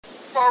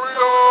You will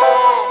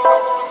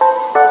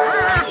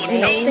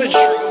know the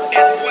truth,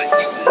 and what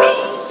you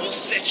know will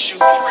set you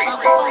free.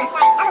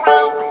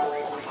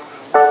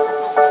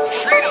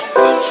 Freedom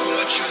comes from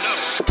what you know.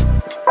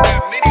 There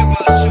are many of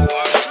us who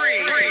are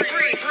free,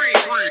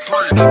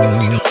 but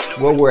we don't know.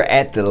 Well, we're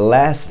at the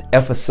last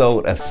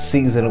episode of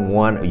season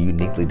 1 of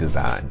Uniquely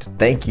Designed.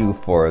 Thank you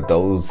for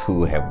those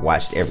who have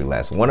watched every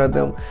last one of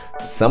them.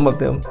 Some of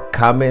them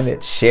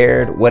commented,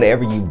 shared,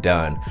 whatever you've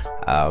done.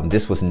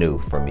 This was new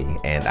for me,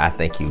 and I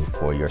thank you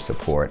for your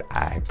support.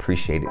 I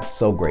appreciate it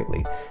so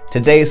greatly.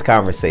 Today's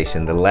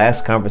conversation, the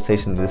last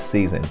conversation of this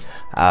season,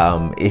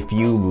 if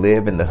you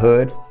live in the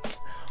hood,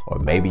 or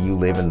maybe you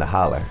live in the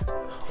holler,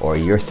 or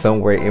you're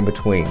somewhere in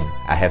between,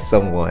 I have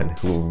someone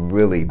who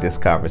really, this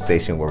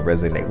conversation will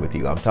resonate with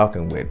you. I'm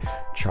talking with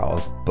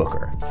Charles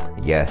Booker.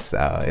 Yes,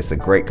 it's a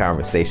great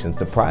conversation.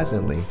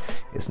 Surprisingly,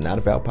 it's not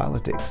about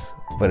politics,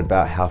 but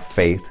about how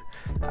faith,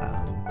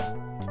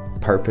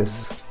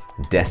 purpose,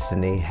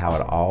 destiny, how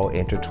it all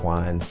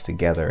intertwines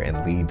together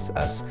and leads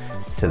us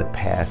to the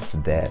path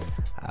that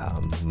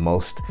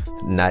most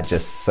not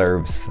just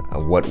serves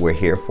what we're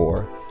here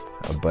for,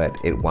 but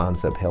it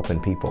winds up helping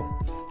people.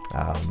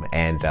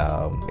 And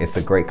it's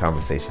a great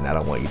conversation. I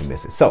don't want you to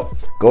miss it. So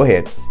go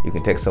ahead. You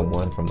can text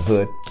someone from the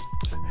hood,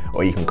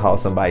 or you can call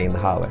somebody in the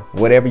holler.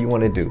 Whatever you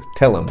want to do,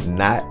 tell them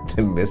not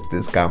to miss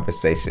this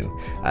conversation.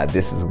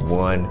 This is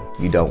one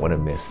you don't want to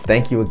miss.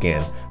 Thank you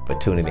again for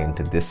tuning in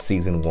to this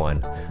season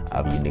 1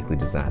 of Uniquely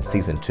Designed.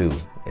 Season 2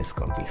 is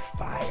going to be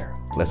fire.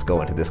 Let's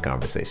go into this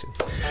conversation.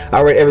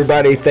 All right,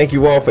 everybody. Thank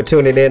you all for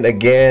tuning in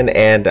again.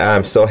 And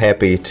I'm so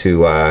happy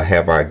to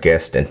have our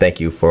guest. And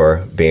thank you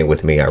for being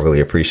with me. I really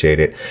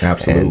appreciate it.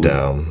 Absolutely.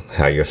 And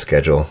how your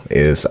schedule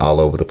is all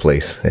over the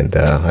place. And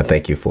I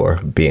thank you for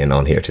being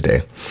on here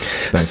today.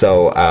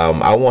 So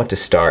I want to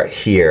start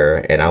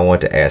here, and I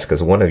want to ask,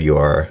 because one of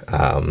your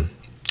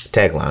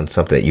tagline,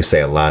 something that you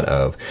say a lot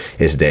of,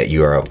 is that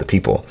you are of the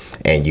people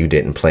and you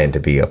didn't plan to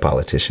be a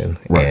politician,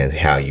 right, and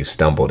how you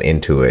stumbled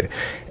into it.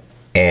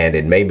 And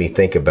it made me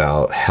think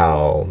about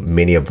how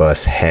many of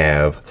us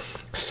have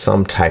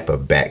some type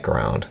of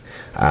background,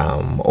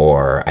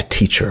 or a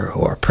teacher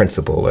or a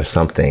principal or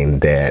something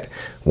that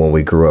when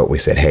we grew up, we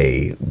said,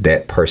 hey,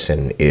 that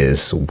person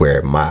is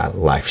where my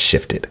life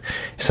shifted.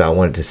 So I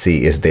wanted to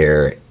see,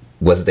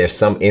 was there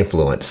some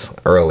influence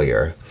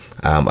earlier,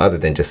 other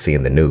than just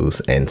seeing the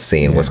news and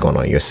seeing what's going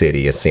on in your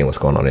city and seeing what's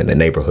going on in the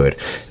neighborhood,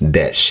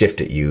 that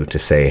shifted you to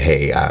say,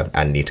 hey,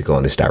 I need to go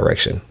in this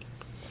direction?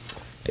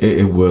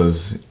 It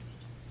was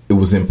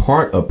in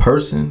part a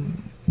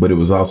person, but it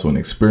was also an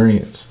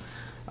experience.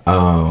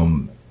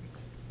 And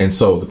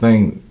so the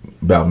thing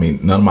about me,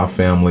 none of my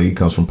family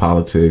comes from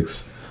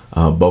politics.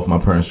 Both my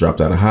parents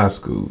dropped out of high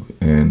school,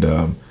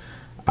 and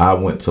I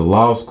went to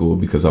law school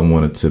because I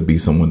wanted to be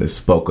someone that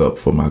spoke up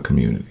for my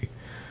community.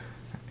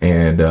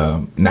 And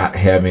not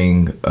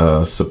having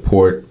a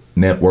support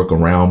network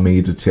around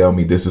me to tell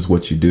me this is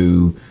what you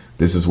do,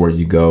 this is where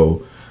you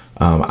go,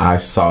 I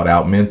sought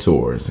out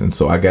mentors. And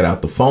so I got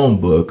out the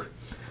phone book,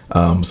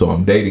 so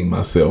I'm dating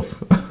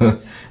myself,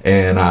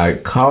 and I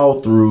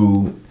called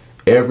through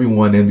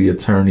everyone in the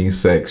attorney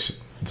section.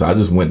 So I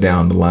just went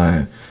down the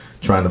line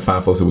trying to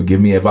find folks that would give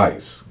me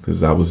advice,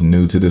 because I was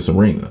new to this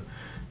arena.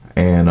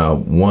 And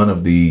one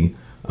of the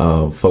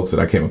folks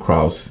that I came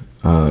across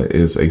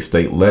is a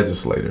state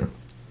legislator,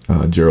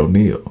 Gerald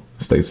Neal,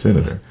 state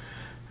senator.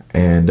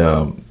 And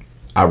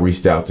I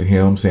reached out to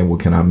him saying, well,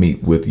 can I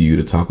meet with you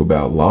to talk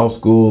about law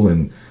school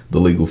and the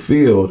legal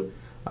field?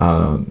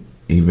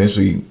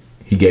 Eventually,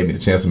 he gave me the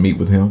chance to meet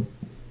with him.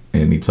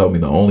 And he told me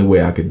the only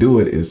way I could do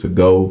it is to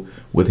go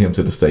with him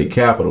to the state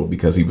capitol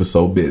because he was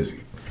so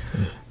busy.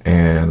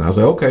 And I was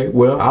like, okay,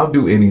 well, I'll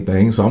do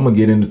anything. So I'm going to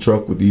get in the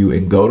truck with you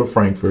and go to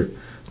Frankfurt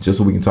just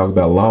so we can talk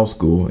about law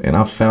school. And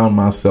I found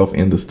myself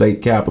in the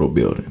state capitol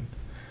building.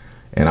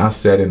 And I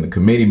sat in the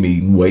committee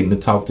meeting waiting to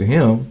talk to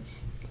him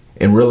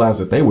and realized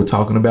that they were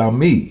talking about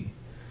me.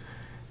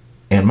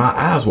 And my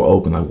eyes were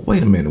open like,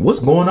 wait a minute, what's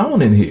going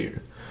on in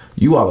here?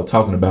 You all are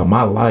talking about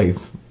my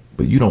life,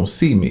 but you don't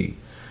see me.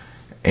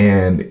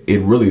 And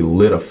it really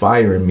lit a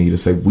fire in me to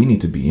say, we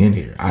need to be in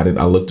here. I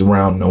looked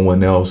around, no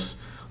one else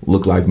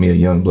looked like me, a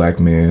young black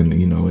man,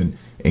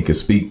 and could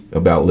speak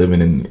about living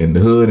in the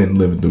hood and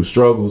living through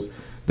struggles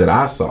that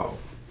I saw.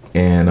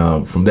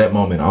 And from that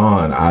moment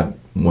on, I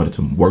wanted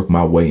to work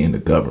my way into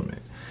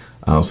government.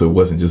 So it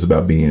wasn't just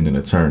about being an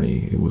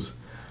attorney. It was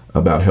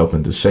about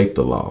helping to shape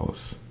the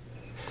laws.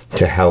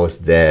 To how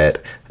was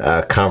that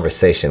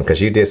conversation? Because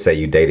you did say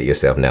you dated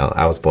yourself. Now,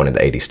 I was born in the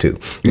 80s too.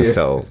 Yeah.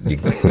 So you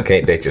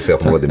can't date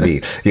yourself more than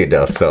me,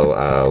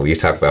 So you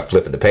talk about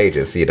flipping the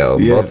pages,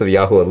 Most of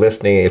y'all who are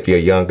listening, if you're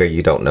younger,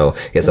 you don't know.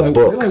 It's a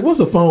book. Like, what's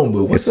a phone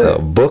book? It's a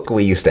book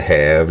we used to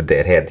have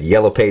that had the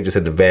yellow pages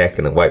in the back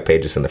and the white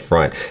pages in the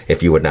front.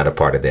 If you were not a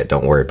part of that,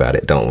 don't worry about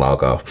it. Don't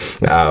log off.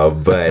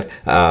 But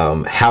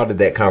how did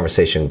that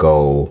conversation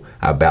go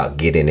about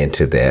getting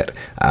into that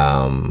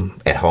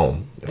at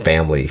home?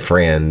 Family,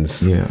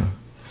 friends? Yeah.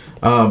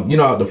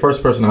 The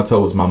first person I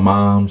told was my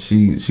mom.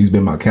 She's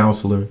been my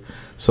counselor.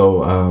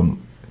 So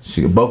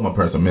both my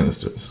parents are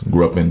ministers.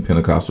 Grew up in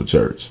Pentecostal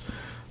church,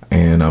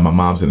 and my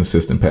mom's an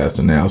assistant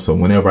pastor now. So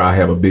whenever I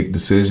have a big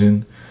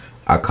decision,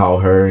 I call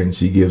her and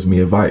she gives me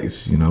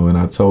advice. And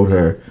I told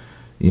her,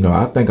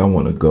 I think I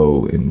want to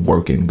go and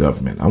work in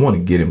government. I want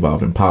to get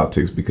involved in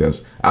politics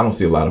because I don't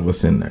see a lot of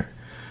us in there.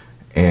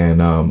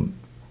 And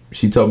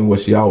she told me what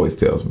she always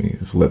tells me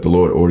is let the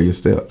Lord order your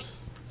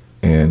steps.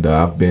 And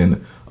I've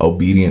been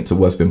obedient to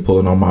what's been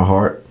pulling on my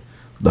heart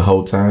the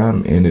whole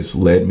time. And it's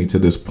led me to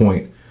this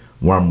point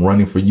where I'm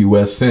running for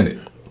U.S. Senate.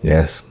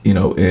 Yes.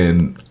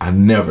 And I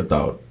never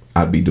thought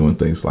I'd be doing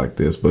things like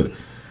this. But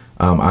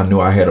I knew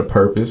I had a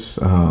purpose.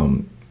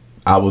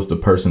 I was the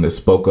person that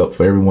spoke up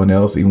for everyone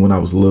else, even when I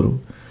was little.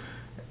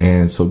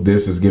 And so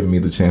this has given me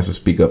the chance to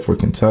speak up for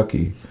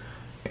Kentucky.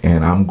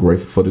 And I'm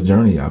grateful for the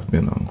journey I've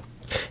been on.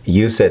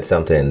 You said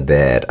something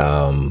that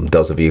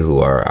those of you who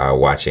are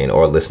watching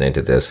or listening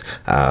to this,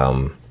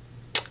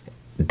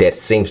 that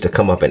seems to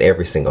come up in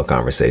every single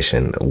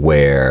conversation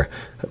where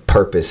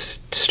purpose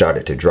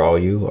started to draw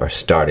you or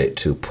started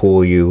to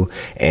pull you.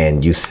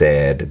 And you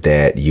said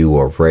that you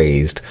were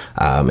raised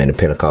in a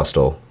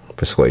Pentecostal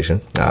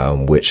persuasion,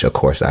 which of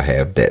course I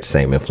have that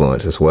same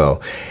influence as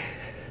well.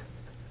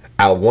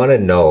 I want to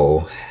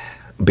know,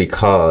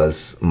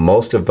 because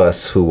most of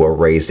us who are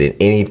raised in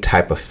any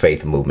type of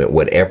faith movement,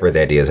 whatever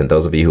that is, and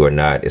those of you who are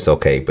not, it's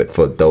okay. But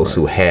for those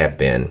who have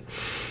been,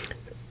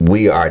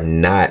 we are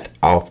not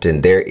often,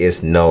 there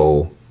is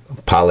no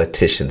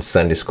politician's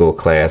Sunday school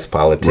class,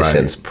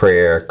 politician's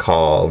prayer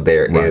call.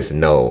 There is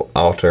no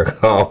altar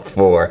call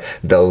for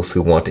those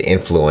who want to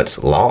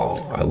influence law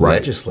or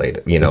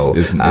legislative.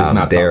 It's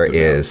not there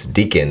is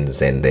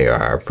deacons, and there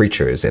are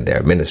preachers, and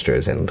there are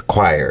ministers and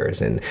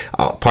choirs and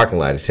parking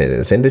lot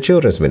attendants and the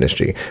children's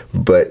ministry.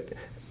 But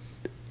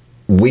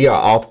we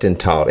are often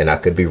taught, and I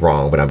could be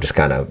wrong, but I'm just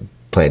kind of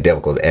playing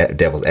devil's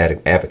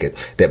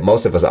advocate, that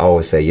most of us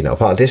always say,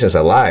 politicians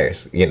are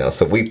liars.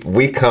 So we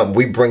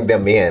bring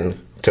them in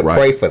to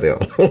pray for them.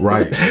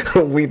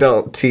 We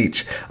don't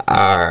teach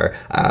our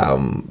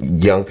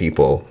young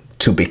people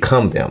to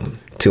become them,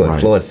 to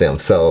influence them.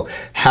 So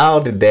how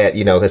did that,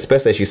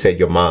 especially as you said,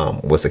 your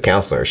mom was a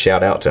counselor,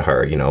 shout out to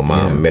her,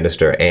 mom,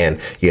 minister, and,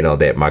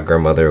 that my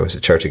grandmother was a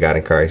Church of God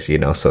in Christ,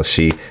 so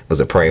she was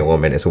a praying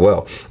woman as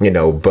well,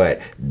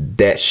 but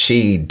that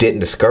she didn't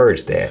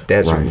discourage that.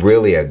 That's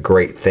really a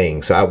great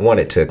thing. So I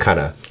wanted to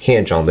kind of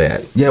hinge on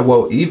that. Yeah,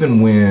 well,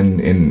 even when,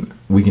 and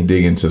we can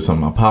dig into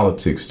some of my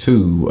politics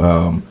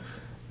too,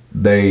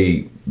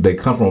 they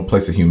come from a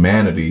place of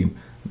humanity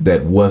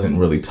that wasn't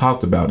really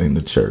talked about in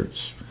the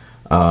church.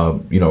 I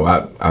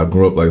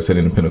grew up, like I said,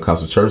 in the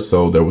Pentecostal church,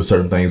 so there were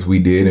certain things we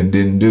did and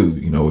didn't do.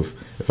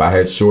 If I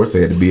had shorts,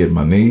 they had to be at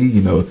my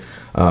knee.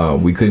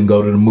 We couldn't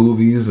go to the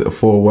movies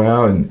for a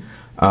while. And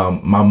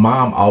my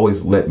mom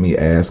always let me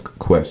ask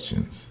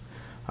questions.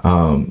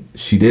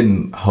 She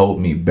didn't hold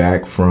me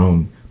back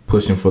from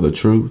pushing for the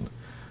truth.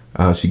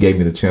 She gave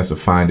me the chance to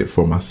find it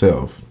for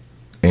myself.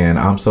 And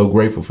I'm so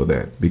grateful for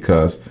that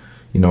because,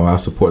 I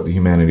support the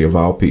humanity of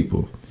all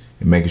people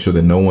and making sure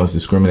that no one's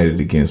discriminated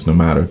against, no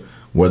matter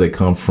where they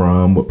come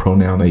from, what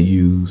pronoun they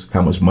use,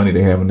 how much money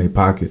they have in their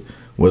pocket,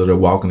 whether they're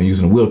walking or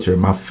using a wheelchair.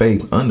 My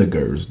faith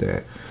undergirds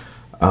that.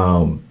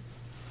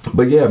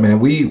 But yeah, man,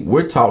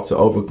 we're taught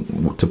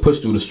to push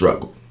through the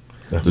struggle.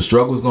 The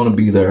struggle is going to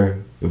be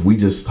there. If we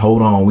just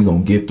hold on, we're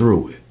going to get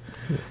through it.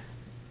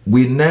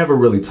 We never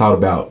really taught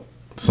about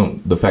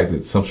the fact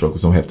that some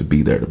struggles don't have to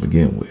be there to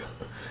begin with,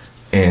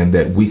 and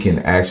that we can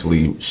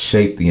actually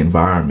shape the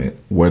environment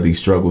where these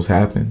struggles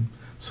happen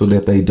so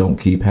that they don't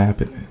keep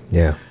happening.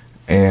 Yeah.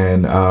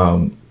 And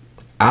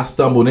I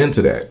stumbled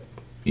into that,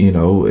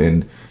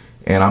 and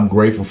I'm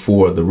grateful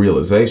for the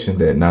realization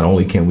that not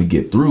only can we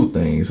get through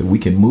things, we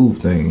can move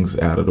things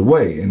out of the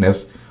way. And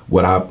that's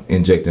what I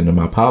inject into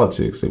my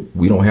politics, that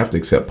we don't have to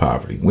accept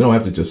poverty. We don't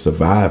have to just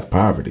survive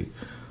poverty.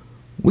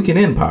 We can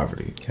end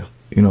poverty. Yeah.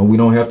 We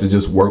don't have to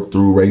just work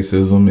through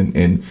racism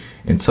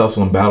and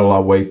tussle and battle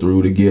our way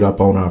through to get up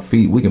on our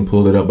feet. We can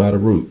pull it up by the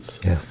roots.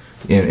 Yeah.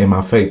 And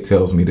my faith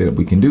tells me that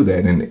we can do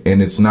that.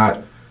 And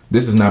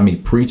this is not me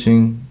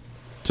preaching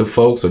to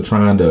folks or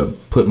trying to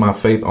put my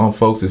faith on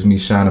folks. It's me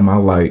shining my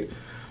light.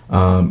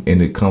 And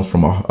it comes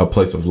from a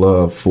place of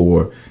love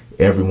for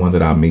everyone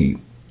that I meet,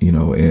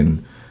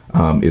 and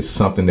it's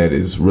something that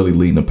is really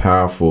leading a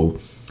powerful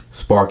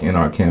spark in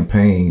our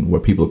campaign where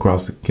people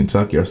across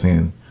Kentucky are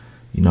saying,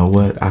 you know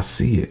what? I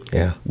see it.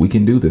 Yeah. We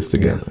can do this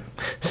together.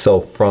 Yeah. So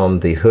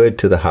from the hood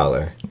to the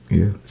holler,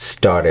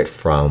 started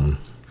from.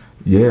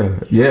 Yeah.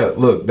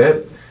 Look,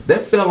 that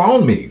fell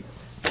on me.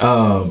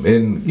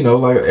 And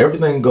like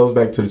everything goes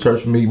back to the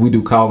church for me. We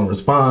do call and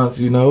response,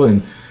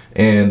 and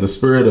the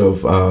spirit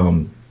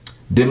of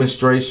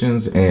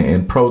demonstrations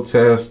and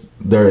protests.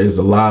 There is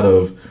a lot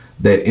of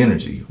that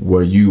energy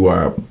where you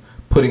are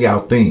putting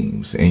out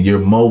themes and you're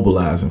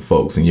mobilizing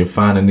folks and you're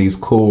finding these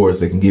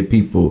chords that can get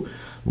people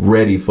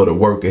ready for the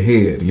work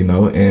ahead,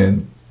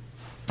 and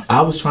I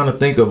was trying to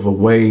think of a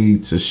way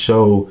to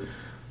show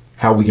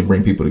how we can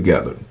bring people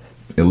together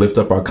and lift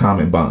up our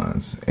common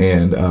bonds.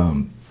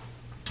 And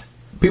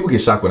people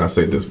get shocked when I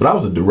say this, but I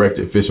was a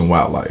director at Fish and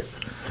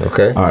Wildlife.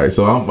 Okay. All right,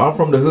 so I'm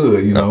from the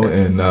hood, you know,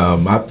 Okay. and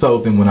I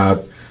told them when I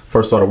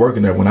first started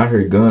working there, when I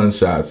hear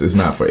gunshots, it's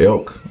not for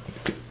elk,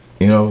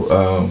 you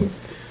know.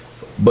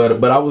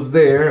 But I was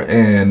there,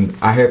 and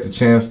I had the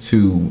chance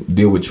to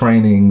deal with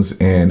trainings,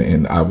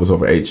 and I was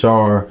over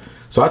HR,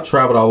 so I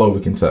traveled all over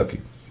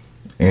Kentucky,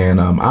 and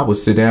I would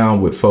sit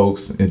down with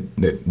folks that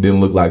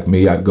didn't look like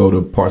me. I'd go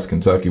to parts of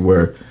Kentucky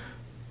where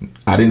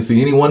I didn't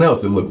see anyone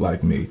else that looked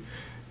like me,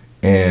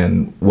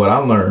 and what I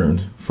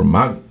learned from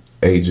my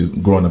ages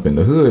growing up in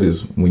the hood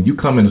is when you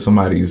come into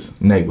somebody's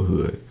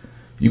neighborhood,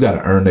 you got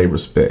to earn their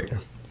respect.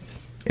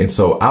 And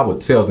so I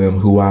would tell them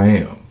who I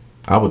am.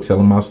 I would tell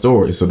them my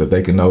story so that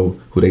they can know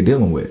who they're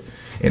dealing with.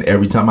 And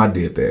every time I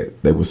did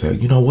that, they would say,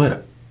 you know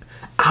what?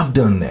 I've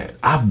done that.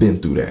 I've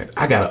been through that.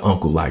 I got an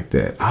uncle like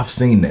that. I've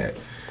seen that.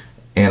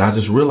 And I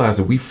just realized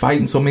that we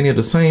fighting so many of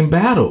the same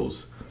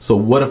battles. So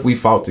what if we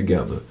fought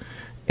together?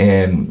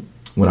 And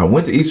when I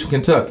went to Eastern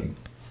Kentucky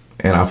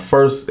and I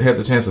first had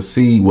the chance to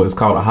see what's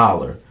called a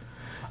holler,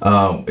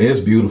 it's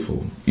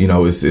beautiful. You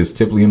know, it's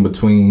typically in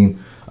between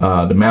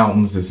the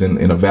mountains. It's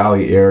in a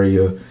valley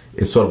area.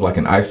 It's sort of like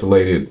an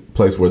isolated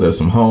place where there's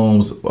some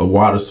homes, a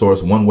water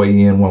source, one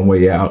way in, one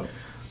way out.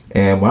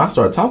 And when I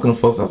started talking to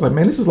folks, I was like,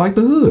 man, this is like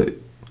the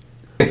hood.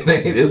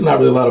 It's not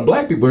really a lot of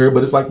black people here,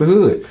 but it's like the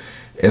hood.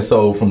 And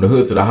so from the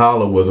hood to the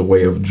holler was a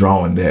way of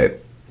drawing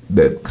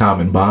that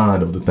common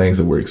bond of the things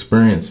that we're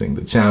experiencing,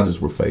 the challenges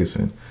we're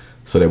facing,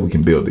 so that we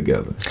can build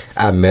together.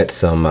 I met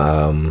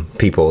some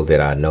people that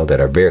I know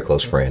that are very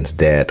close friends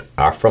that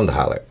are from the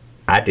holler.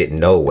 I didn't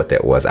know what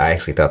that was. I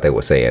actually thought they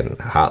were saying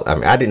holler. I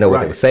mean, I didn't know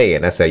what they were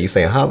saying. I said, "You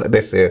saying holler?" They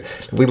said,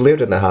 "We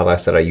lived in the holler." I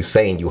said, "Are you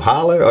saying you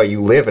holler or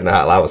you live in the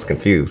holler?" I was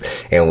confused.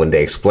 And when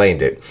they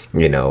explained it,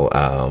 you know,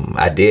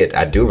 I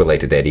do relate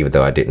to that, even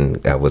though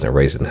I wasn't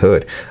raised in the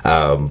hood.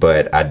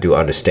 But I do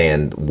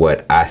understand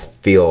what I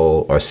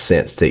feel or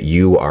sense that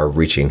you are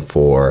reaching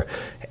for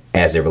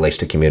as it relates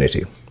to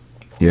community.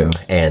 Yeah.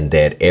 And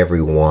that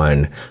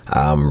everyone,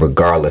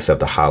 regardless of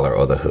the holler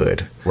or the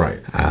hood, right,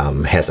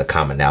 has a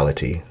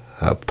commonality,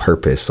 a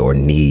purpose or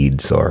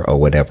needs or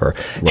whatever.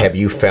 Right. Have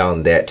you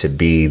found that to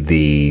be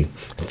the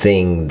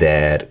thing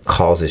that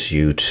causes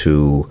you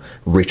to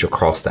reach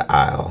across the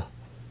aisle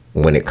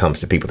when it comes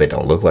to people that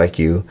don't look like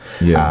you?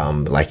 Yeah.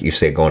 Like you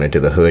said, going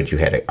into the hood, you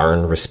had to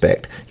earn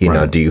respect. You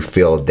know, do you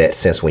feel that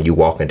sense when you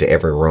walk into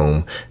every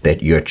room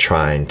that you're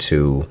trying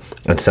to,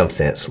 in some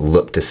sense,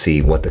 look to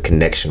see what the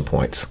connection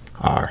points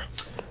are?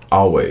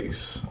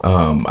 Always.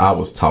 I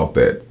was taught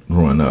that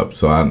growing up.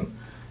 So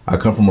I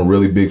come from a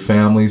really big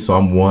family, so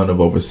I'm one of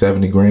over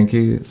 70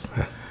 grandkids.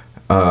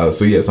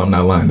 So yes, I'm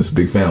not lying. It's a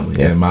big family.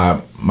 Yeah. And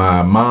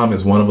my mom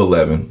is one of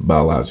 11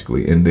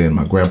 biologically, and then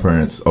my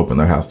grandparents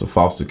opened their house to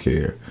foster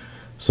care.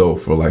 So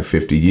for like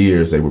 50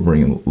 years, they were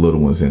bringing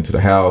little ones into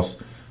the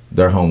house.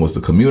 Their home was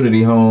the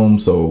community home.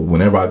 So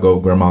whenever I go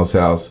to grandma's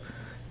house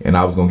and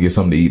I was going to get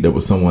something to eat, there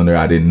was someone there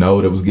I didn't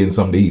know that was getting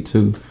something to eat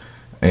too.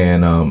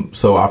 And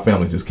so our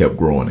family just kept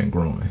growing and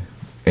growing.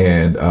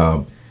 And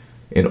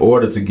in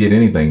order to get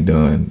anything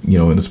done, you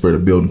know, in the spirit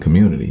of building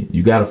community,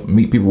 you got to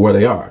meet people where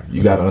they are.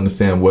 You got to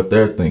understand what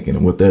they're thinking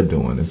and what they're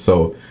doing. And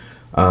so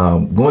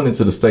going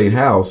into the state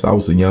house, I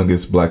was the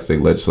youngest black state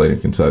legislator in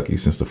Kentucky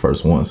since the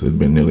first one. So it's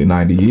been nearly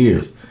 90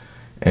 years.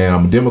 And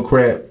I'm a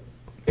Democrat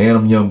and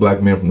I'm a young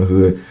black man from the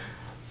hood.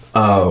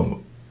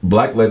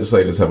 Black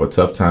legislators have a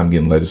tough time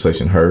getting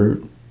legislation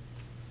heard.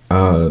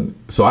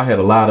 So I had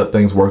a lot of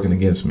things working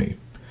against me.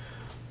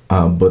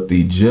 But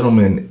the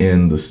gentleman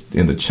in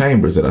the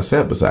chambers that I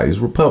sat beside, he's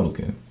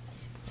Republican.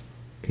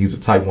 He's a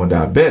type 1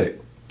 diabetic.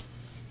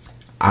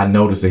 I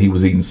noticed that he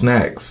was eating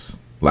snacks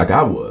like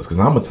I was, because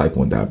I'm a type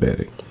 1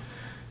 diabetic.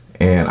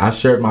 And I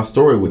shared my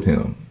story with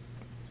him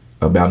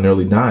about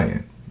nearly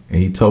dying. And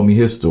he told me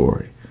his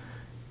story.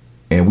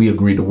 And we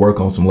agreed to work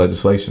on some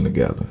legislation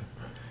together.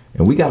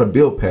 And we got a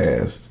bill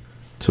passed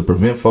to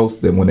prevent folks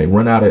that when they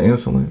run out of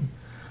insulin,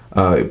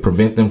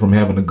 prevent them from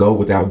having to go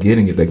without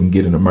getting it. They can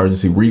get an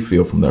emergency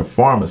refill from their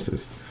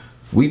pharmacist.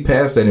 We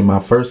passed that in my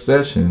first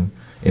session,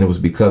 and it was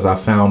because I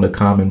found a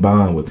common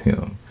bond with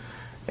him.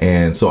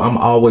 And so I'm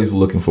always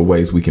looking for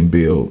ways we can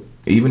build,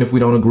 even if we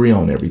don't agree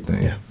on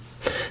everything. Yeah.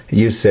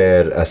 You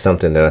said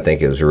something that I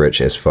think is rich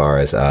as far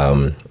as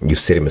you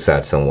sitting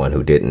beside someone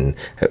who didn't,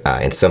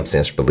 in some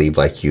sense, believe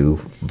like you,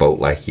 vote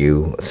like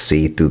you,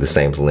 see through the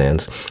same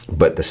lens,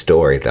 but the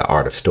story, the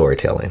art of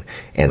storytelling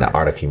and the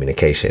art of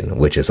communication,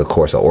 which is, of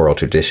course, an oral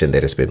tradition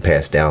that has been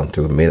passed down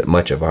through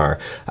much of our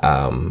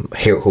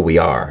who we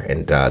are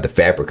and the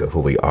fabric of who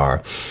we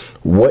are.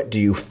 What do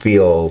you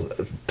feel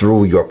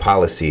through your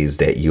policies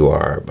that you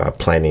are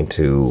planning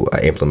to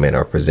implement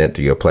or present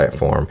through your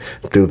platform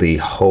through the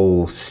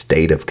whole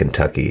state of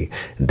Kentucky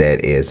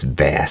that is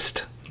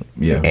vast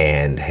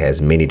and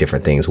has many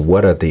different things?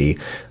 What are the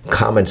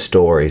common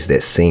stories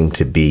that seem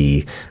to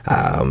be,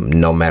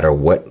 no matter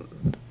what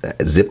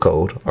zip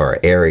code or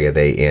area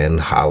they in,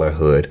 holler,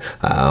 hood,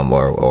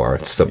 or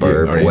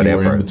suburb, or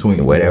whatever, in between,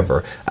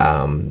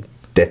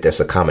 that there's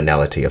a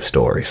commonality of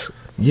stories?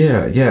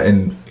 Yeah.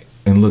 And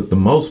And look, the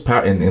most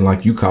power, and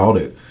like you called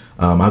it,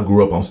 I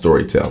grew up on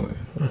storytelling.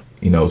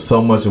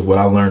 So much of what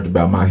I learned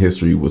about my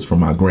history was from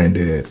my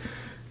granddad,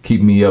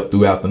 keep me up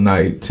throughout the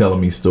night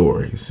telling me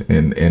stories.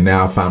 And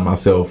now I find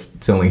myself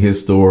telling his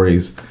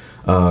stories,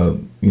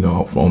 on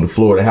the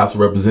floor of the House of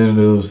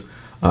Representatives,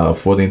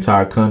 for the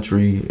entire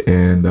country.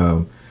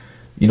 And,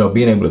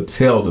 being able to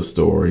tell the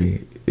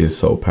story is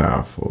so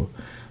powerful.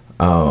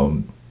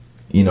 I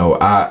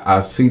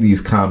see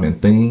these common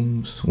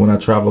themes when I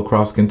travel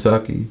across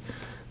Kentucky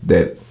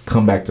that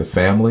come back to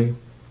family,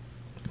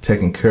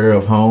 taking care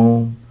of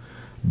home,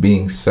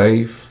 being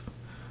safe,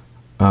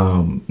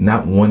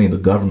 not wanting the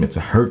government to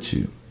hurt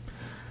you,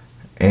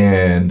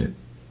 and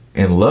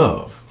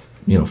love,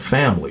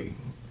 family.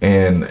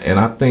 And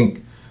I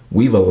think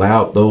we've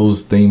allowed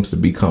those themes to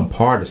become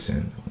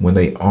partisan when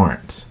they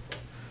aren't.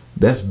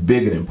 That's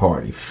bigger than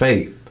party.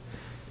 Faith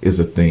is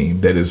a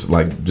theme that is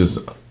like, just,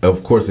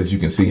 of course, as you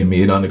can see in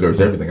me, it undergirds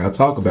everything I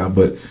talk about,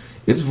 but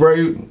it's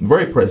very,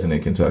 very present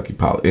in Kentucky,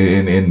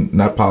 in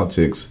not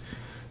politics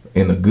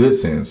in a good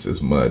sense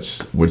as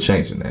much. We're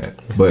changing that,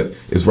 but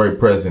it's very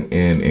present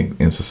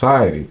in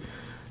society.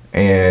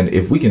 And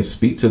if we can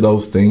speak to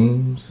those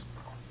themes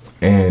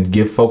and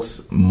give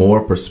folks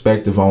more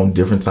perspective on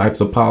different types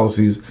of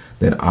policies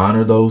that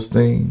honor those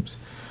themes.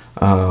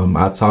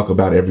 I talk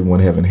about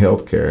everyone having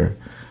health care,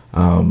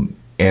 and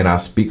I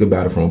speak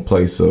about it from a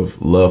place of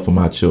love for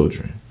my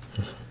children.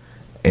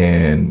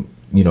 And,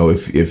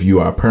 if you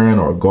are a parent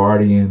or a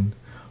guardian,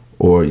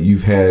 or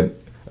you've had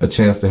a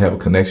chance to have a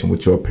connection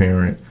with your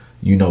parent,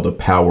 the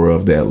power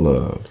of that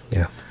love.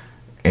 Yeah.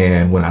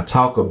 And when I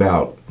talk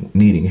about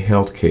needing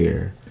health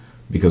care,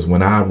 because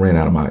when I ran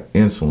out of my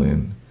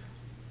insulin,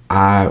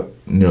 I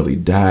nearly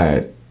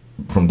died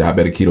from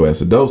diabetic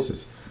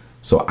ketoacidosis.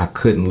 So I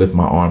couldn't lift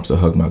my arms to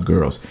hug my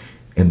girls.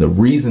 And the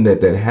reason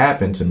that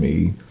happened to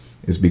me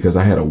is because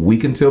I had a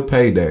week until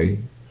payday.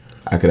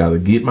 I could either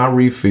get my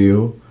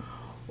refill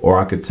or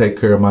I could take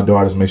care of my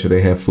daughters, make sure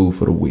they have food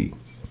for the week.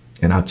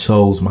 And I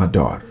chose my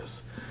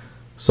daughters.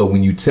 So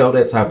when you tell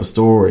that type of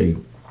story,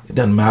 it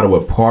doesn't matter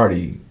what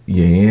party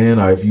you're in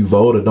or if you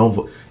vote or don't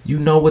vote, you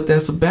know what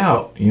that's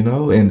about,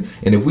 and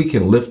if we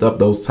can lift up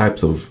those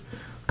types of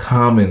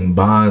common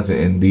bonds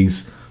and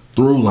these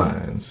through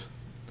lines,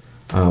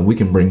 we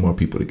can bring more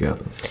people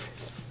together.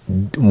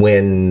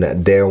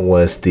 When there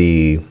was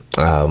the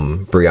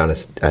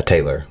Breonna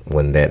Taylor,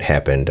 when that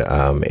happened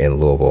in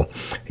Louisville,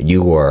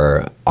 you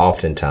were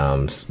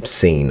oftentimes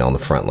seen on the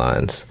front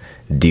lines.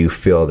 Do you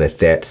feel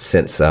that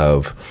sense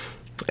of,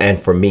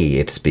 and for me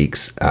it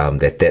speaks,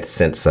 that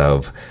sense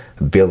of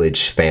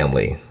village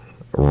family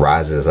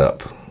rises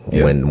up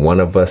when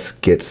one of us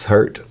gets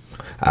hurt?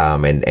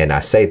 And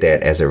I say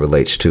that as it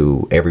relates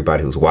to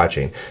everybody who's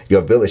watching.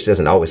 Your village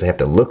doesn't always have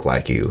to look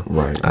like you.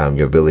 Right.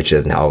 Your village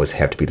doesn't always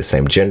have to be the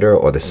same gender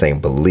or the same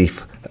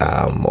belief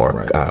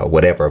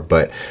whatever,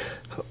 but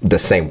the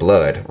same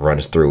blood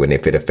runs through. And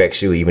if it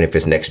affects you, even if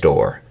it's next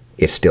door,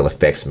 it still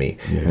affects me.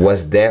 Yeah.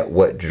 Was that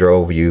what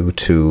drove you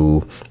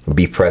to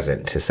be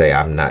present, to say,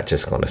 I'm not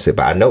just going to sit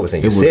by? I know it was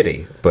in your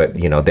city, but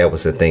that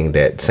was the thing,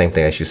 that same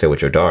thing as you said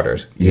with your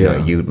daughters.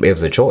 It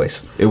was a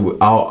choice.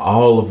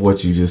 All of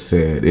what you just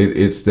said.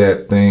 It's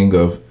that thing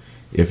of,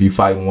 if you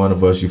fighting one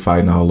of us, you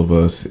fighting all of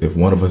us. If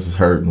one of us is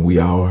hurting, we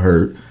all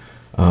hurt.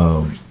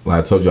 Like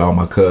I told you, all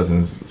my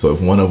cousins. So if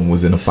one of them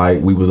was in a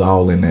fight, we was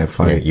all in that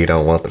fight. Yeah, you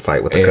don't want the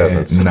fight with the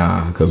cousins.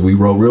 Nah, because we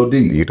roll real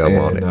deep. You don't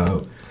want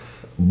it.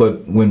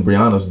 But when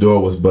Breonna's door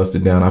was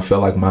busted down, I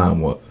felt like mine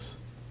was.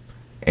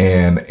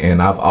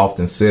 And I've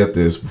often said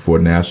this before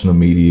national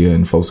media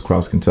and folks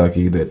across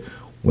Kentucky, that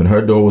when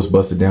her door was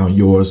busted down,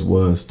 yours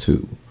was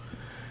too.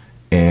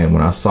 And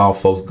when I saw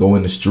folks go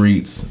in the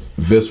streets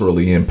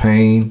viscerally in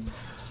pain,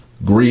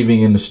 grieving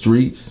in the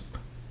streets,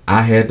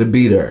 I had to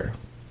be there.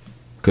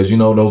 Because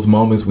those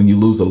moments when you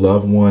lose a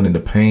loved one and the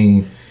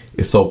pain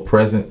is so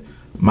present,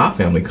 my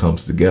family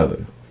comes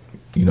together.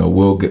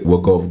 We'll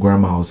go over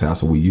grandma's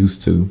house, or we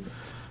used to.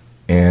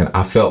 And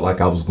I felt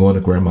like I was going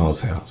to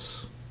grandma's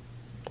house.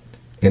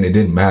 And it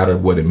didn't matter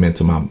what it meant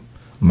to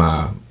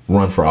my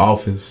run for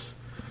office.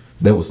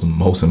 That was the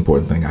most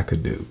important thing I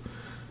could do.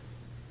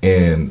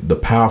 And the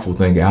powerful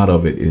thing out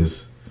of it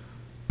is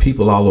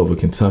people all over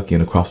Kentucky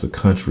and across the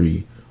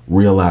country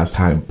realized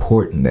how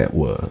important that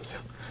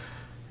was.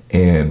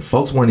 And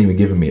folks weren't even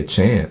giving me a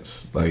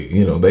chance. Like,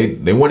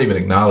 they weren't even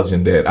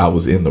acknowledging that I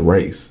was in the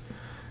race.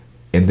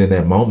 And then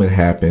that moment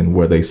happened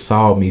where they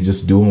saw me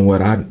just doing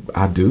what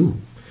I do.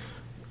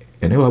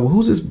 And they were like, well,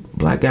 who's this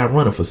black guy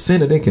running for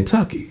Senate in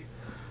Kentucky?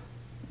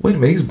 Wait a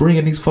minute, he's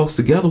bringing these folks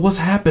together. What's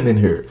happening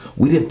here?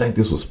 We didn't think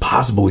this was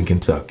possible in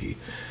Kentucky.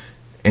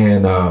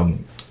 And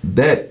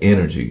that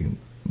energy,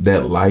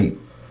 that light,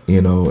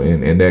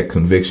 and that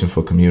conviction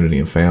for community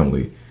and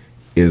family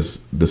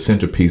is the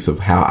centerpiece of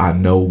how I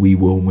know we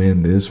will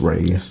win this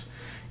race,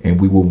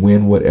 and we will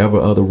win whatever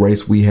other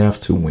race we have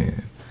to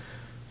win.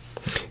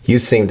 You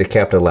seem to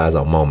capitalize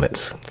on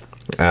moments.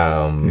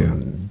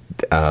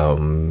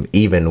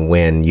 Even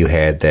when you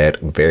had that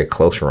very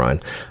close run,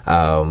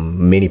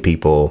 many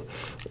people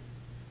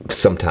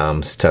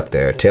sometimes tuck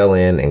their tail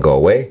in and go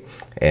away.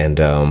 And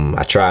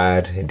I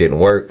tried, it didn't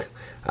work.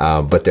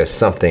 But there's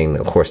something,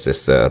 of course,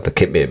 there's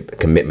the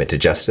commitment to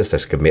justice,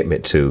 there's a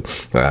commitment to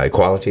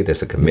equality,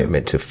 there's a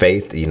commitment to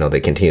faith, you know,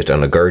 that continues to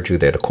undergird you.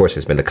 That, of course,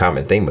 has been the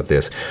common theme of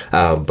this.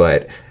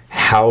 But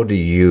how do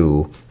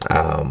you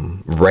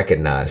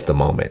recognize the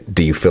moment?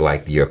 Do you feel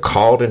like you're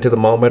called into the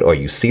moment, or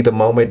you see the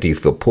moment? Do you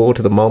feel pulled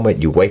to the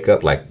moment? You wake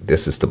up like,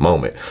 this is the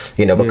moment,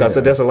 you know, because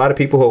there's a lot of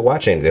people who are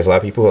watching, there's a lot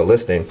of people who are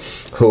listening,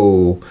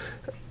 who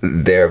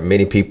there are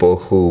many people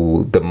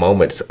who the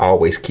moments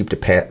always keep to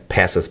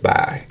pass us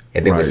by.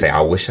 And then we say,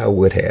 I wish I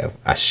would have.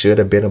 I should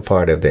have been a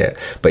part of that.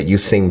 But you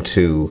seem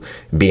to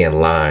be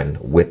in line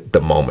with the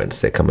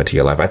moments that come into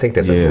your life. I think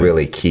that's a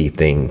really key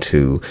thing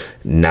to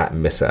not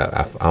miss out.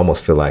 I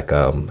almost feel like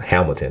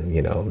Hamilton,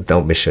 you know,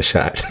 don't miss your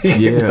shot.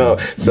 You know?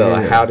 So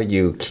how do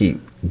you keep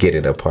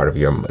getting a part of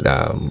your,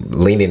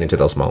 leaning into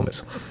those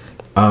moments?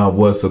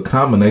 Well, it's a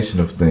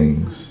combination of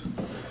things.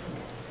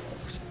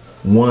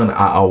 One,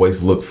 I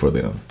always look for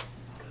them.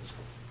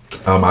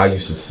 I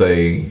used to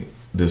say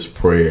this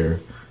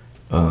prayer,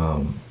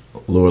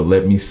 Lord,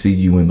 let me see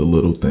you in the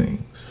little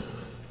things.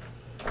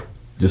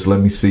 Just let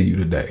me see you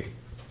today.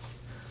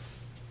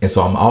 And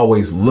so I'm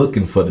always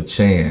looking for the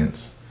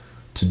chance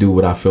to do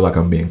what I feel like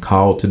I'm being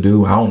called to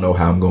do. I don't know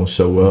how I'm going to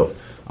show up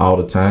all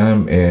the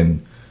time.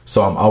 And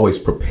so I'm always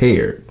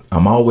prepared.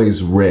 I'm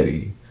always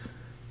ready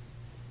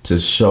to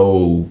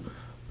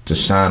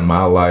shine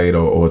my light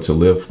or to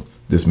live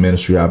this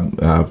ministry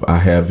I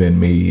have in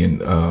me,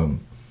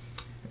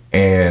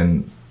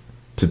 and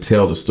to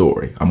tell the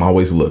story. I'm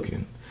always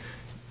looking.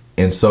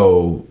 And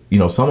so, you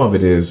know, some of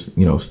it is,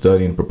 you know,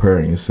 studying,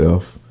 preparing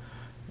yourself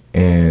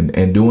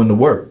and doing the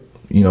work.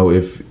 You know,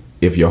 if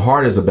your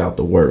heart is about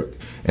the work,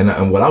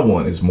 and what I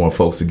want is more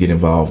folks to get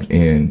involved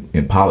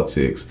in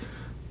politics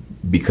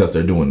because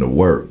they're doing the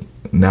work,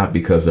 not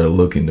because they're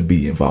looking to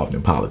be involved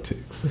in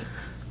politics.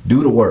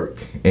 Do the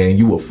work, and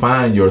you will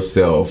find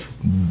yourself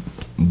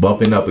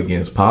bumping up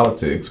against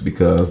politics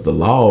because the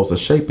laws are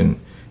shaping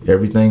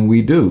everything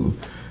we do.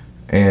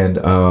 And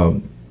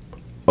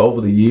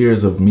over the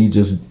years of me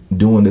just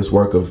doing this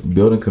work of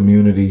building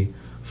community,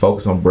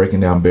 focus on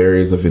breaking down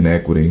barriers of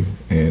inequity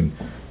and,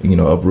 you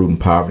know, uprooting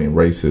poverty and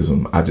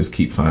racism, I just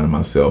keep finding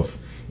myself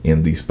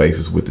in these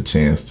spaces with the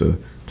chance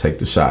to take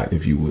the shot,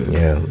 if you would.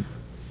 Yeah.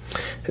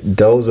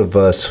 Those of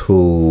us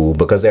who,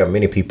 because there are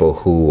many people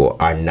who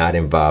are not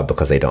involved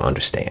because they don't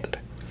understand.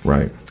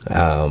 Right.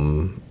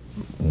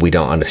 We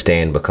don't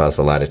understand because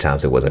a lot of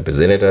times it wasn't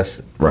presented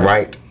us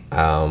right.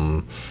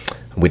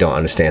 We don't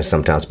understand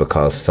sometimes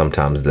because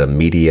sometimes the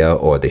media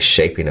or the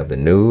shaping of the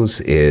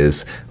news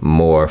is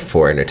more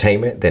for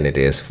entertainment than it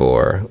is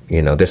for,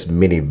 you know, there's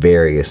many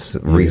various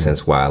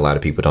reasons why a lot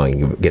of people don't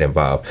even get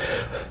involved.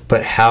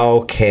 But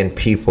how can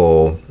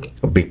people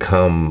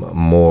become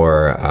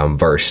more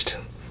versed,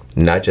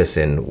 not just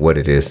in what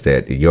it is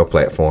that your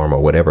platform or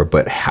whatever,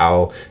 but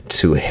how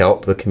to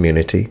help the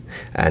community,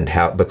 and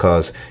how,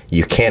 because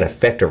you can't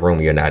affect a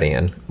room you're not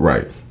in.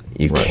 Right.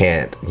 You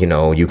can't, you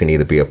know, you can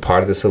either be a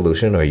part of the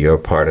solution or you're a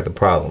part of the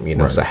problem, you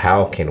know. Right. So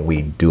how can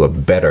we do a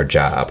better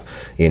job,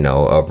 you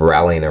know, of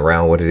rallying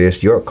around what it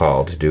is you're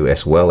called to do,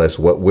 as well as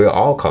what we're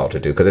all called to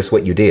do? Because that's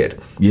what you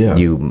did. Yeah.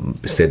 You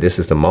said, this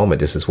is the moment.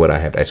 This is what I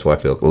have. That's what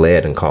I feel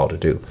led and called to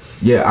do.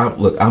 Yeah.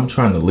 I'm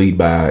trying to lead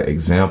by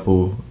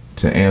example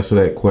to answer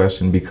that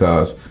question,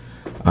 because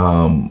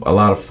a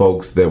lot of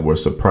folks that were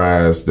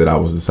surprised that I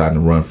was deciding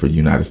to run for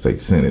United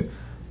States Senate,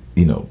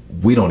 you know,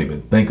 we don't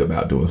even think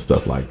about doing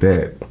stuff like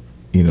that,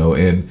 you know,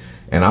 and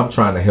I'm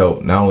trying to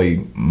help not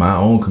only my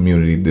own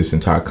community, this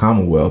entire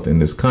Commonwealth in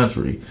this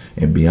country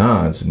and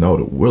beyond, to know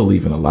that we're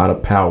leaving a lot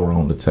of power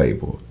on the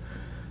table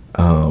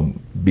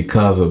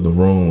because of the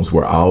rooms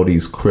where all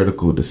these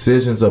critical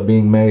decisions are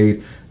being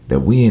made that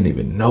we didn't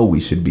even know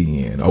we should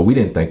be in, or we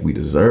didn't think we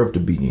deserved to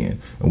be in,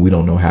 and we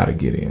don't know how to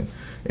get in.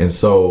 And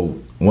so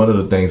one of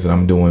the things that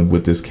I'm doing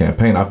with this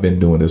campaign, I've been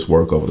doing this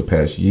work over the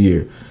past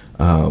year.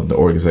 The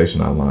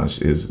organization I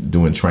launched is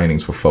doing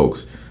trainings for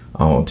folks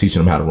on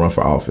teaching them how to run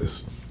for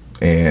office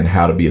and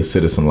how to be a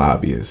citizen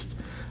lobbyist.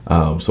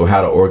 So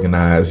how to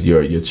organize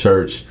your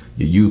church,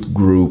 your youth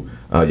group,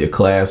 your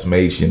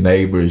classmates, your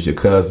neighbors, your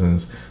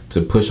cousins,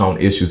 to push on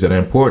issues that are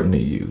important to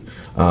you.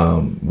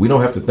 We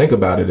don't have to think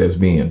about it as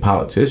being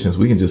politicians.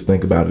 We can just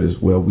think about it as,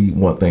 well, we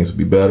want things to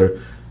be better.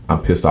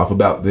 I'm pissed off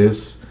about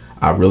this.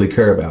 I really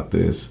care about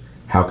this.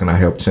 How can I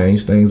help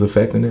change things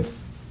affecting it?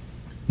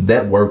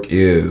 That work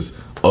is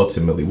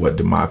ultimately what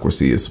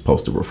democracy is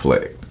supposed to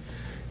reflect.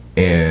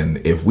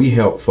 And if we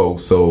help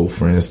folks, so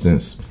for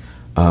instance,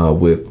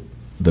 with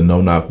the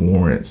no-knock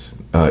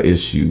warrants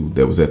issue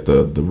that was at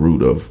the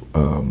root of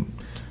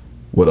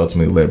what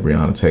ultimately led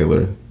Breonna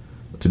Taylor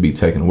to be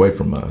taken away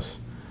from us,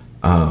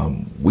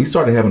 we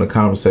started having a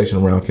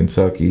conversation around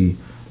Kentucky,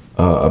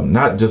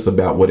 not just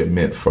about what it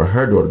meant for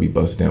her door to be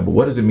busted down, but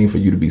what does it mean for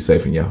you to be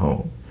safe in your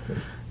home?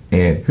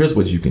 And here's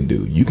what you can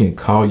do. You can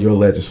call your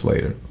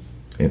legislator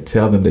and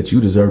tell them that you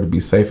deserve to be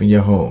safe in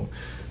your home.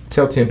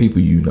 Tell 10 people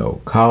you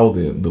know. Call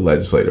them, the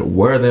legislator.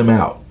 Wear them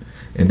out.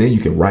 And then you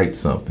can write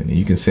something and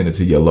you can send it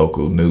to your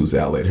local news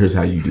outlet. Here's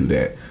how you do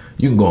that.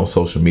 You can go on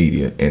social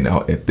media, and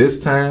at this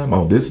time,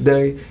 on this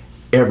day,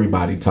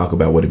 everybody talk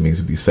about what it means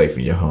to be safe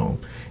in your home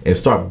and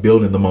start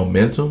building the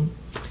momentum.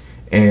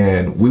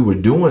 And we were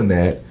doing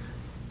that,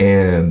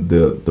 and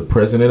the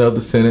president of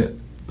the Senate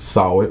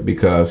saw it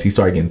because he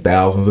started getting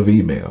thousands of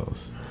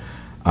emails.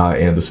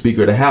 And the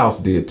Speaker of the House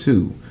did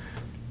too.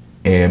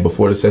 And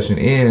before the session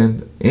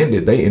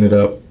ended, they ended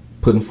up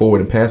putting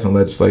forward and passing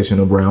legislation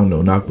around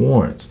no-knock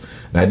warrants.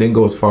 Now, it didn't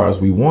go as far as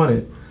we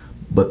wanted,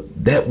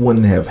 but that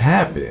wouldn't have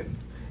happened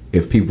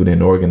if people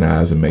didn't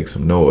organize and make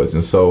some noise.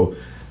 And so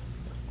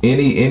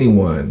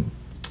anyone,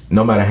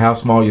 no matter how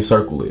small your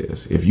circle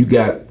is, if you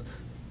got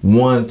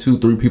 1, 2,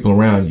 3 people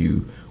around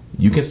you,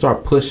 you can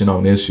start pushing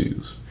on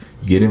issues.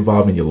 Get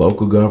involved in your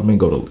local government,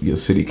 go to your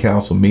city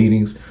council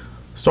meetings,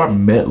 start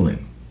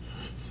meddling.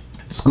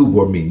 School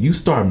board meeting, you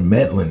start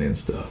meddling in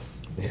stuff.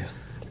 Yeah.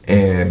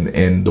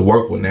 And the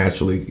work will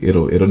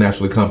it'll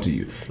naturally come to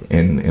you.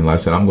 And like I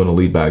said, I'm going to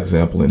lead by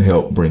example and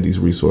help bring these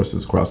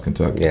resources across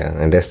Kentucky. Yeah,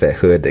 and that's that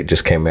hood that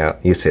just came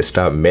out. You said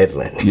start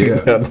meddling.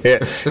 Yeah.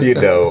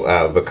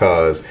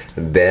 Because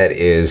that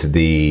is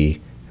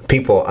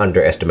people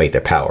underestimate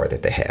the power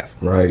that they have.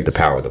 Right. The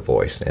power of the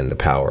voice and the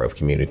power of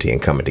community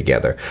and coming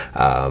together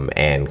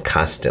and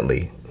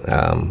constantly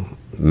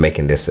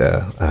making this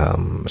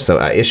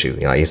an issue.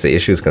 It's the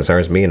issue that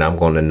concerns me, and I'm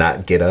going to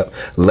not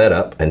let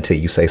up until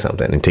you say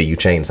something, until you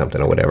change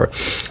something or whatever.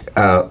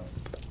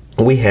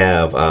 We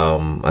have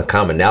a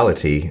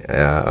commonality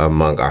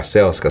among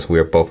ourselves because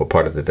we're both a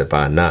part of the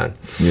Divine Nine.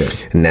 Yeah.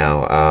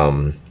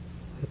 Now,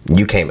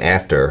 you came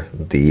after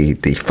the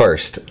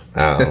first,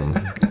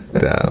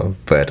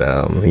 but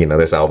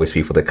there's always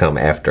people that come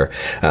after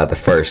the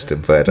first,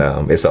 but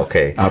it's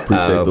okay. I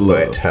appreciate the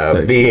love.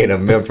 But being a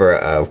member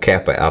of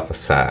Kappa Alpha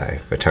Psi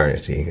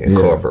Fraternity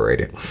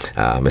Incorporated,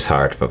 it's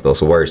hard for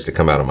those words to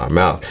come out of my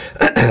mouth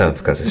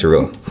because it's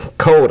real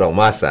cold on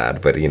my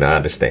side, but I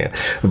understand.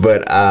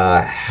 But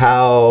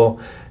how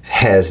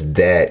has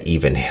that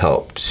even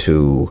helped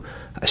to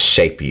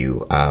shape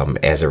you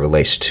as it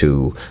relates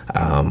to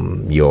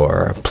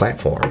your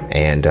platform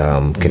and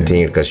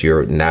continue, because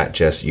you're not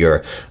just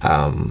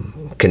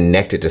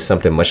connected to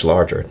something much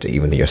larger to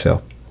even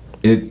yourself?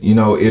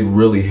 It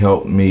really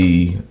helped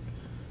me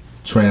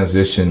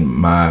transition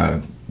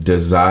my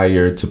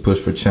desire to push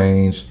for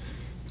change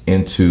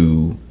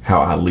into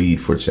how I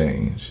lead for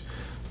change.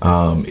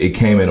 It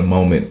came at a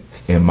moment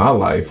in my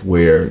life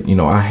where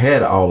I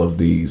had all of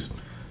these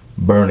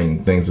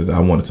burning things that I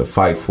wanted to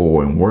fight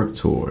for and work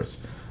towards.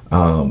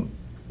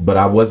 But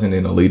I wasn't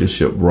in a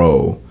leadership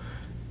role,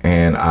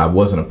 and I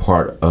wasn't a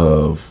part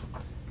of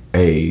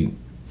a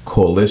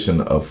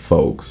coalition of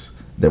folks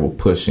that were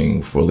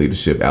pushing for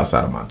leadership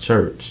outside of my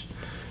church.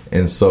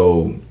 And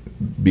so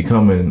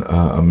becoming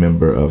a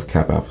member of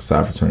Kappa Alpha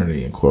Psi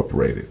Fraternity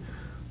Incorporated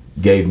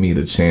gave me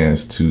the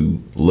chance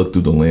to look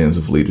through the lens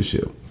of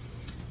leadership,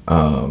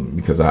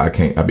 because I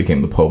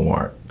became the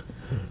POMARC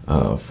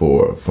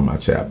for my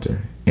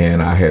chapter.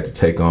 And I had to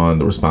take on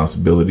the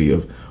responsibility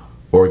of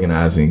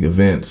organizing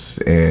events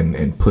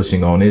and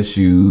pushing on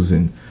issues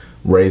and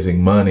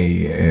raising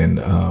money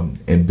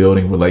and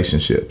building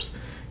relationships.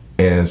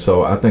 And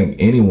so I think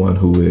anyone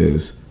who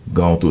is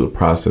gone through the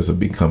process of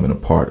becoming a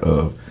part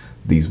of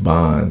these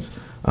bonds,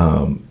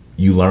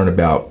 you learn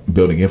about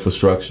building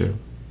infrastructure,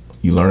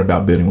 you learn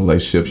about building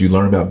relationships, you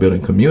learn about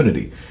building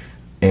community.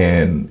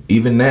 And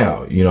even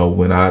now,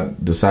 when I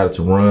decided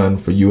to run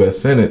for U.S.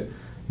 Senate,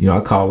 I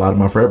call a lot of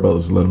my frat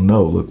brothers to let them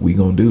know, look, we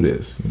gonna do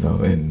this,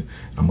 and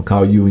I'm gonna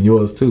call you and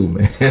yours too,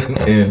 man.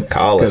 And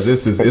because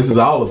this is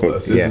all of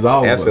us. This is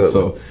all absolutely. Of us.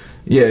 So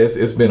yeah,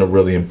 it's been a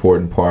really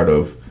important part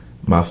of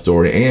my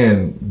story,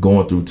 and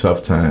going through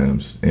tough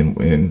times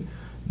and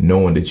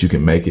knowing that you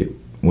can make it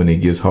when it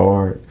gets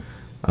hard.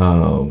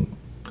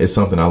 It's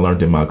something I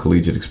learned in my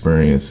collegiate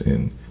experience,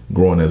 and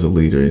growing as a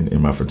leader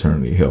in my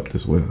fraternity helped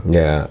as well.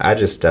 Yeah, I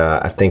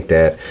think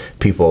that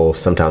people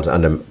sometimes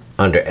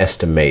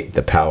underestimate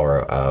the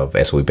power of,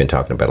 as we've been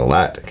talking about a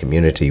lot,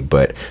 community,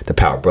 but the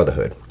power of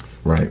brotherhood.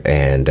 Right.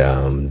 And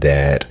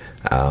that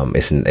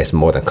it's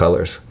more than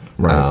colors.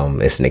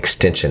 Right. It's an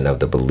extension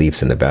of the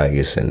beliefs and the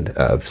values and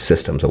of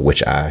systems of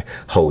which I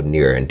hold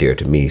near and dear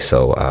to me.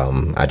 So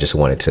I just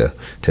wanted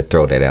to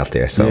throw that out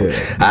there. So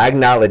yeah. I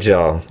acknowledge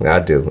y'all. I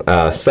do.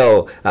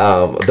 So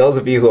those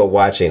of you who are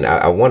watching,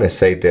 I want to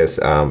say this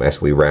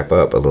as we wrap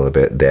up a little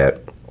bit,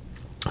 that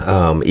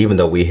even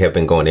though we have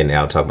been going in and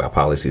out talking about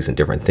policies and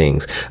different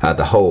things,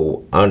 the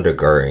whole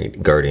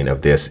undergirding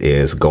of this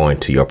is going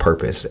to your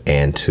purpose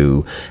and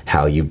to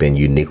how you've been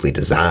uniquely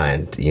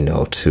designed,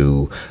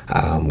 to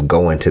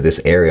go into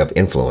this area of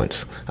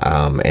influence.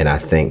 And I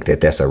think that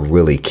that's a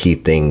really key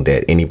thing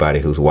that anybody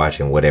who's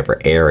watching whatever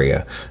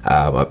area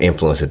of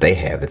influence that they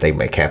have, that they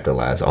may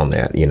capitalize on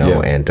that,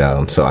 Yeah.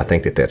 And so I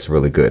think that that's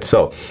really good.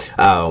 So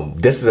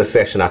this is a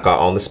section I call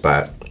On the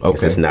Spot.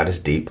 Okay. It's not as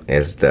deep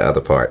as the other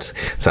parts.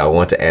 So I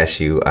want to ask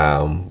you,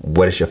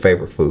 what is your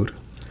favorite food?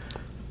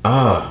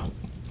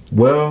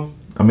 Well,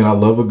 I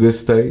love a good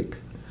steak.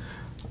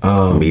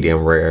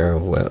 Medium rare,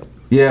 well.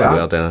 Yeah.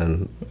 Well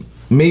done.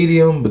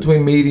 Medium,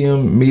 between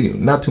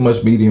medium, not too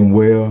much medium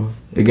well.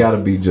 It got to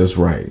be just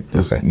right.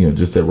 Just, Okay.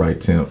 just that right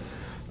temp.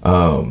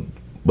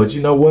 But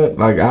you know what?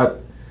 Like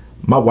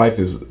my wife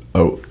is,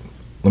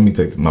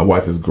 my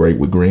wife is great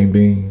with green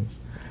beans.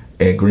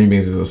 And green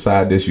beans is a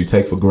side dish you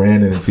take for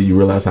granted until you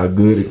realize how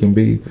good it can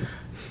be.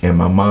 And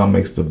my mom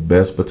makes the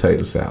best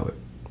potato salad.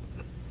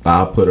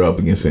 I'll put her up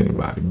against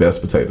anybody.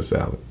 Best potato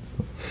salad.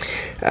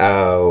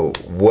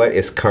 What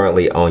is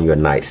currently on your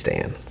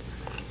nightstand?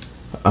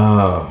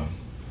 I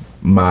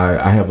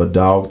have a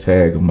dog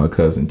tag of my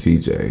cousin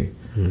TJ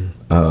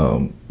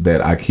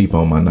that I keep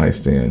on my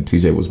nightstand.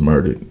 TJ was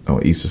murdered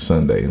on Easter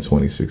Sunday in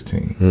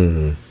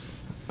 2016.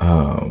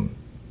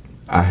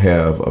 I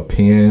have a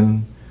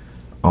pen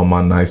on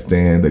my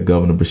nightstand that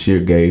Governor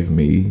Beshear gave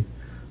me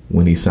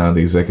when he signed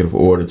the executive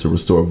order to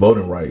restore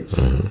voting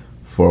rights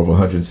for over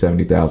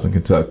 170,000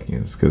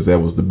 Kentuckians, because that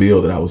was the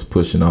bill that I was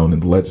pushing on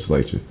in the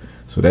legislature.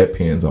 So that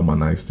pen's on my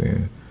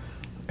nightstand.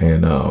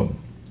 And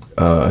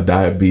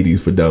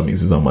diabetes for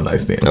dummies is on my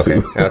nightstand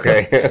too.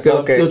 Okay. Because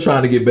I'm still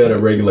trying to get better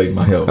at regulating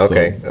my health.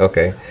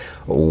 Okay.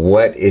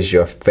 What is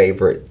your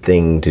favorite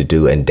thing to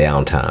do in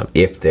downtime?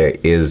 If there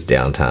is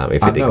downtime,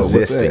 if it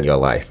exists in your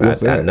life.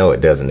 I know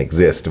it doesn't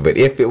exist, but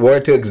if it were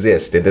to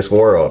exist in this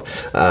world,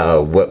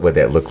 what would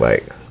that look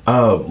like?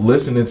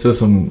 Listening to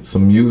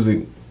some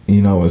music,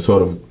 and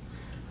sort of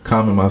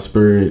calming my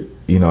spirit.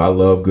 I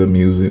love good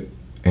music,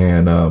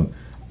 and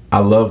I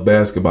love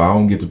basketball. I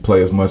don't get to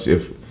play as much.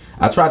 If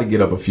I try to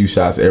get up a few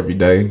shots every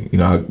day,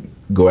 I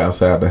go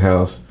outside the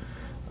house,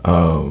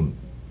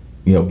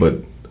 but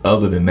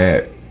other than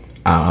that,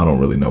 I don't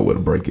really know what a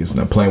break is.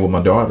 Now, playing with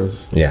my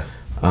daughters. Yeah.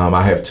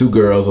 I have two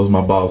girls. Those are my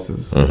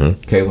bosses,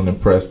 Kaylin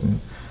and Preston.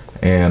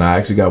 And I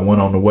actually got one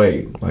on the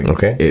way,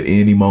 at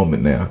any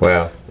moment now.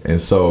 Wow. And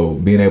so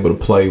being able to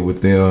play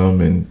with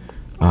them, and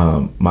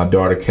my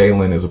daughter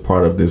Kaylin is a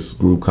part of this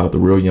group called the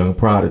Real Young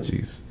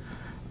Prodigies.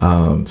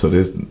 So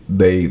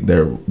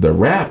they're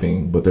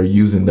rapping, but they're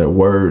using their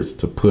words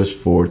to push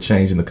for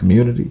change in the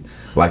community,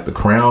 like the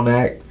Crown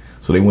Act.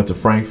 So they went to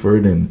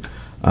Frankfurt and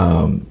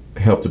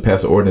helped to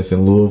pass an ordinance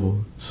in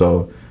Louisville.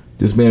 So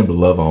just being able to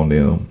love on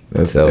them,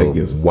 that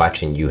gives.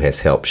 Watching you has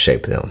helped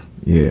shape them.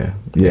 Yeah.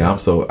 I'm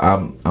so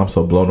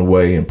blown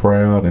away and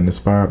proud and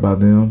inspired by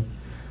them,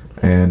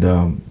 and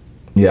I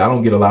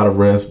don't get a lot of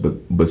rest,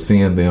 but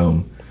seeing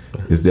them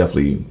is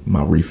definitely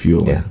my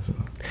refueling. Yeah.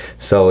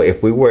 So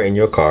if we were in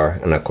your car,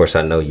 and of course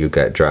I know you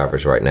got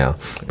drivers right now,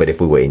 but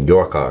if we were in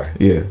your car,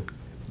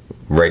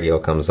 radio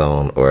comes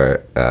on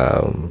or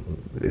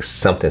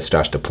something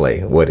starts to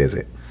play, what is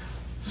it?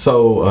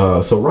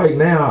 So right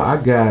now I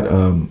got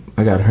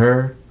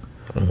her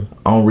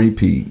on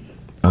repeat.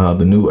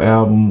 The new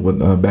album with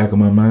Back of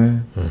My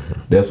Mind,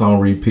 that's on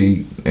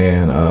repeat,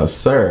 and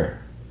Sir,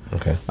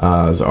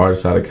 is an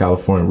artist out of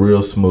California,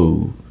 real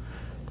smooth.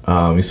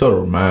 He sort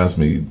of reminds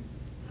me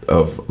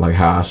of like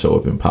how I show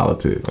up in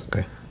politics.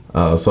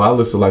 So I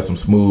listen to like some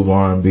smooth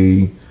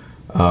R&B.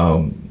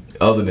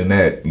 Other than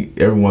that,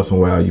 every once in a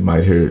while you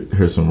might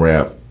hear some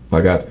rap.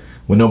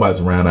 When nobody's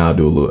around,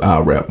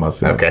 I'll rap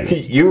myself.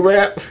 Okay, you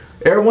rap?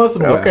 Every once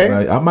in a while.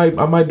 Okay.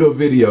 I might do a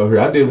video here.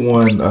 I did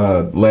one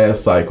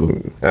last cycle.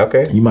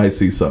 Okay. You might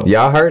see something.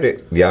 Y'all heard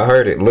it.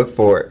 Look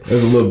for it.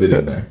 There's a little bit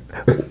in there.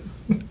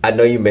 I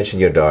know you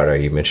mentioned your daughter,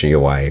 you mentioned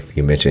your wife,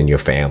 you mentioned your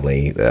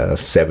family,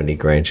 70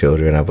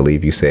 grandchildren, I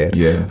believe you said.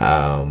 Yeah.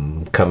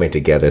 Coming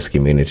together as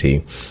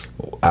community.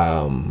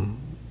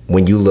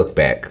 When you look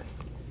back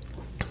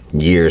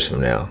years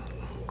from now,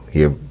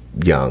 you're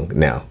young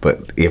now,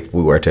 but if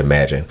we were to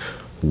imagine,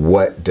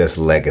 what does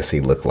legacy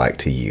look like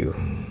to you?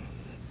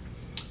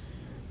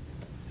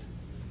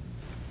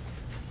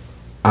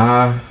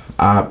 I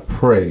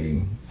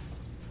pray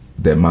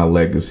that my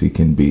legacy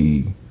can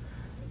be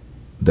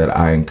that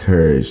I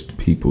encouraged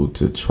people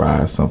to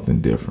try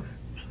something different,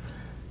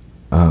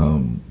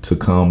 to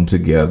come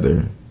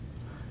together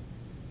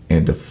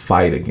and to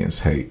fight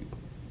against hate.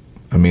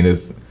 I mean,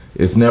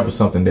 it's never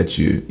something that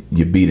you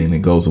beat and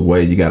it goes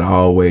away. You got to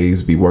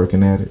always be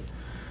working at it.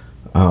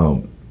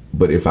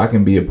 But if I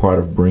can be a part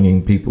of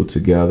bringing people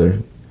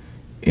together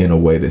in a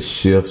way that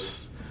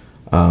shifts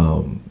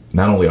not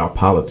only our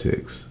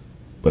politics,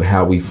 but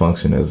how we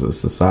function as a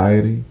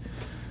society,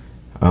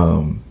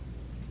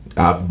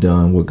 I've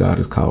done what God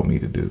has called me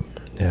to do.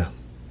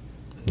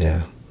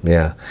 Yeah.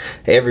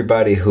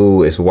 Everybody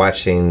who is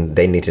watching,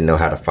 they need to know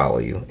how to follow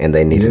you, and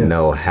they need to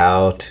know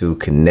how to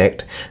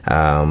connect.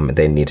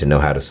 They need to know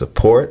how to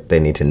support. They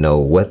need to know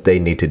what they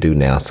need to do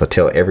now. So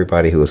tell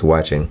everybody who is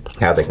watching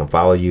how they can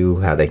follow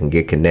you, how they can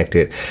get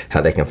connected,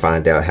 how they can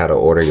find out how to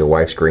order your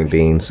wife's green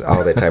beans,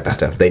 all that type of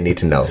stuff. They need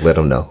to know. Let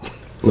them know.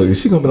 Look,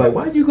 she's going to be like,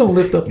 why are you going to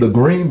lift up the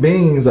green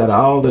beans out of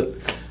all the...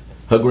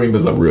 Her green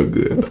beans are real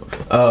good.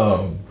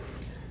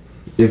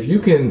 If you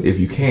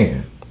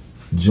can,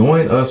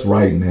 join us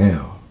right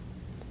now.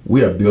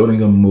 We are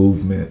building a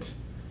movement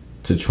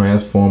to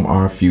transform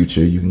our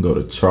future. You can go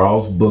to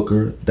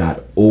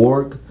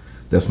charlesbooker.org.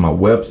 That's my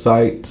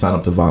website. Sign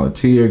up to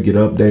volunteer, get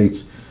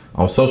updates.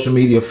 On social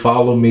media,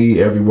 follow me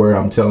everywhere.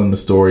 I'm telling the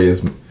story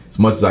as as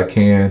much as I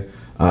can.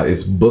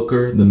 It's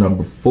Booker, the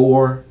number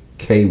 4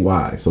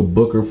 KY. So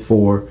Booker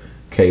 4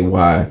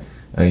 KY.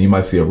 And you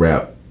might see a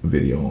rap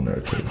video on there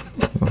too.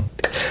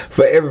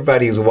 For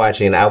everybody who's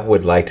watching, I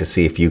would like to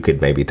see if you could,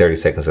 maybe 30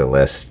 seconds or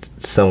less,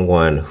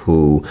 someone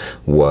who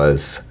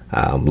was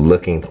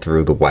looking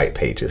through the white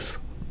pages,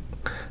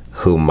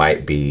 who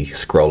might be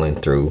scrolling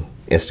through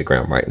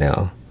Instagram right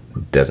now,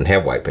 doesn't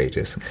have white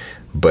pages,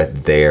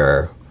 but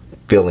they're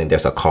feeling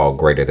there's a call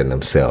greater than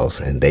themselves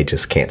and they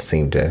just can't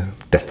seem to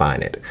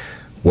define it.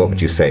 What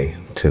would you say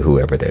to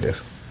whoever that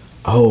is?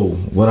 Oh,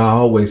 what I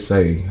always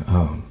say,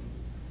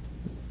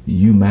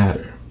 you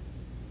matter.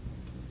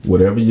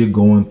 Whatever you're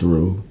going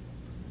through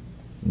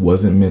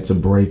wasn't meant to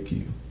break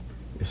you.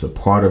 It's a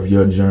part of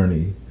your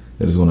journey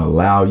that is going to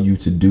allow you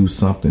to do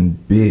something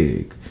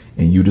big,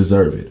 and you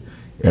deserve it.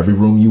 Every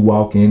room you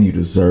walk in, you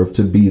deserve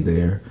to be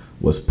there.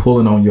 What's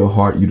pulling on your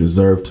heart, you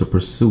deserve to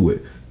pursue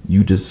it.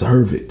 You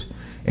deserve it.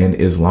 And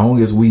as long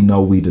as we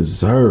know we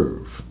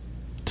deserve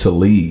to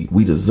lead,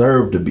 we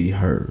deserve to be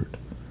heard,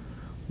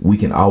 we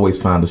can always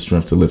find the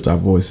strength to lift our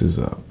voices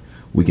up.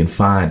 We can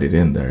find it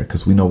in there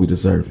because we know we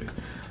deserve it.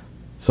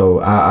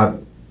 So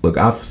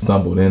I've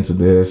stumbled into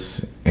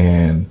this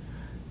and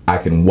I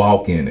can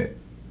walk in it.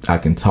 I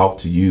can talk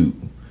to you.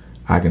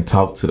 I can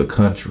talk to the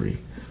country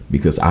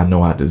because I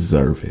know I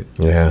deserve it.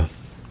 Yeah.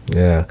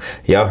 Yeah.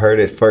 Y'all heard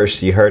it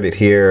first. You heard it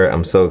here.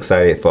 I'm so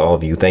excited for all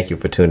of you. Thank you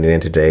for tuning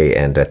in today.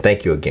 And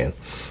thank you again.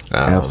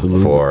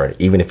 Absolutely. For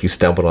even if you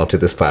stumbled onto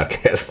this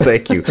podcast,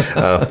 thank you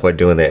for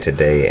doing that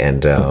today.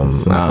 And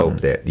I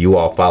hope that you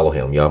all follow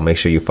him. Y'all make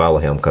sure you follow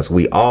him because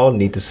we all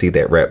need to see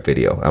that rap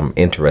video. I'm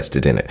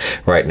interested in it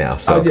right now.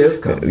 So yeah, it's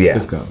coming. Yeah.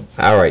 It's coming.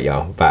 All right,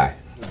 y'all. Bye.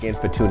 Again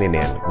for tuning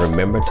in.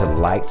 Remember to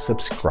like,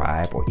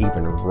 subscribe, or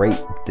even rate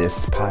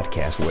this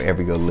podcast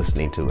wherever you're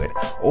listening to it,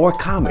 or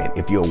comment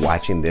if you're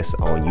watching this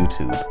on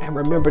YouTube. And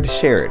remember to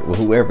share it with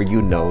whoever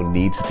you know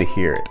needs to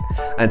hear it.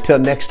 Until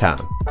next time,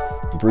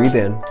 breathe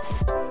in,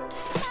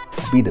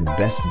 be the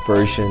best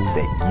version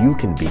that you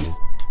can be.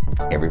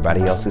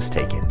 Everybody else is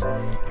taken.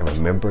 And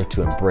remember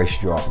to embrace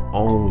your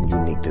own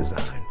unique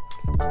design.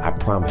 I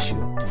promise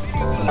you,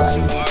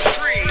 somebody will.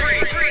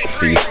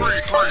 See you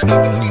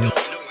soon.